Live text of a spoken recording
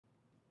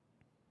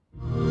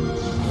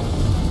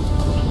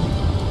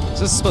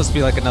So this is supposed to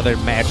be like another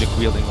magic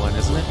wielding one,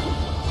 isn't it?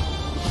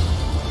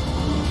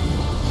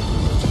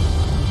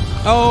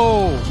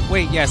 Oh,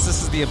 wait, yes,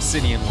 this is the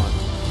Obsidian one.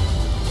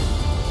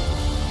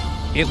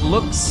 It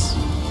looks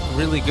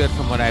really good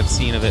from what I've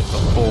seen of it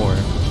before.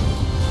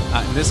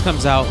 And this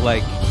comes out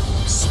like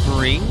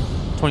spring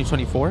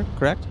 2024,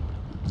 correct?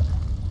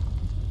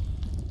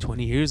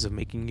 20 years of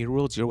making your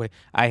worlds your way.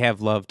 I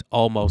have loved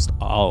almost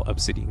all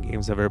Obsidian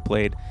games I've ever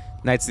played.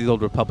 Knights of the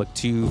Old Republic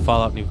 2,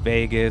 Fallout New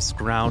Vegas,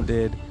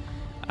 Grounded.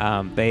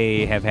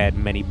 They have had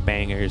many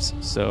bangers,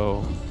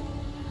 so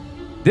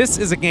this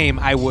is a game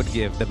I would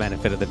give the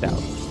benefit of the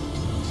doubt.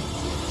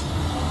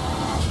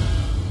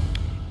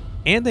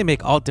 And they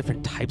make all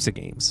different types of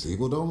games.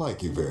 People don't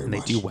like you very much. And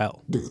they do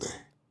well. Do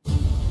they?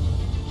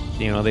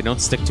 You know, they don't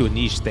stick to a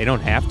niche. They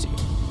don't have to.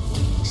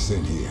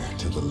 Sent here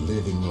to the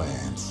living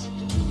lands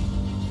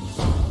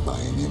by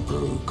an emperor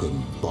who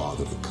couldn't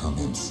bother to come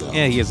himself.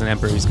 Yeah, he is an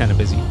emperor. He's kind of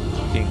busy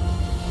being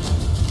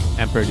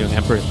emperor, doing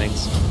emperor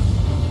things.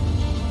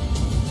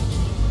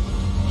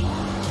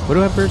 What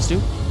do emperors do?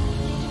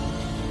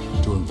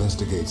 To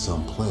investigate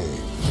some plague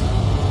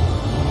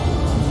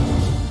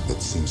that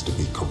seems to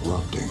be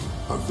corrupting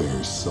our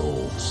very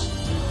souls.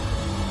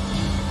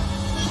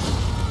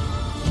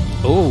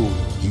 Oh.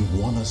 You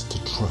want us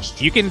to trust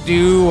you. You can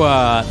do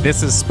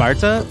This is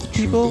Sparta But the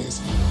people truth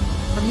is,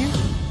 from here?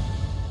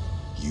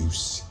 you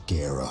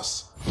scare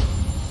us.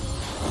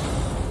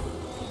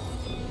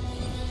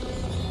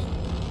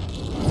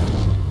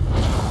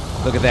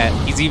 Look at that.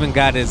 He's even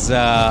got his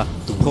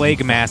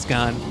plague mask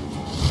on.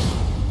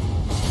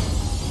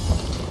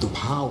 The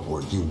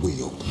power you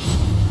wield.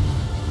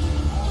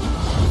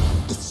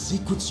 The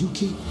secrets you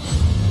keep.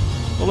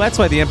 Well, that's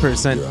why the Emperor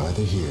sent You're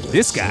either here to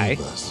this guy.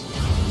 save us,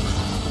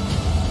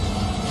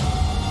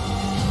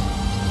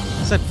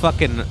 Said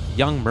fucking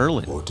young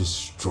Merlin. or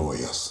destroy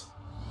us.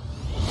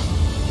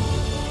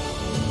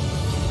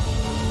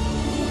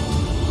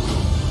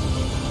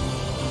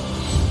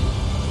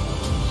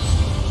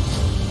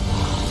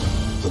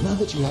 So now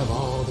that you have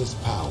all this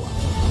power,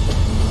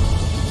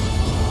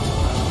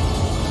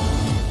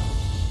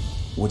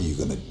 what are you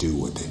gonna do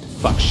with it?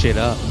 Fuck shit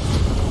up.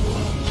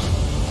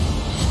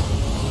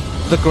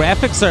 The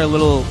graphics are a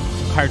little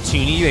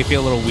cartoony. They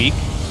feel a little weak.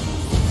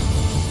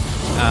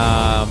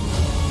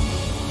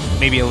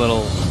 Maybe a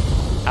little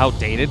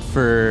outdated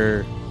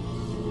for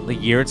the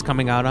year it's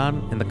coming out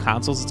on and the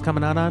consoles it's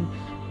coming out on.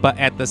 But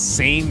at the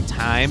same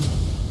time,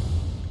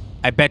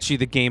 I bet you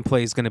the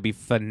gameplay is going to be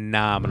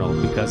phenomenal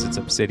because it's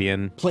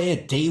Obsidian. Play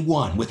it day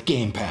one with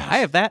Game Pass. I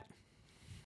have that.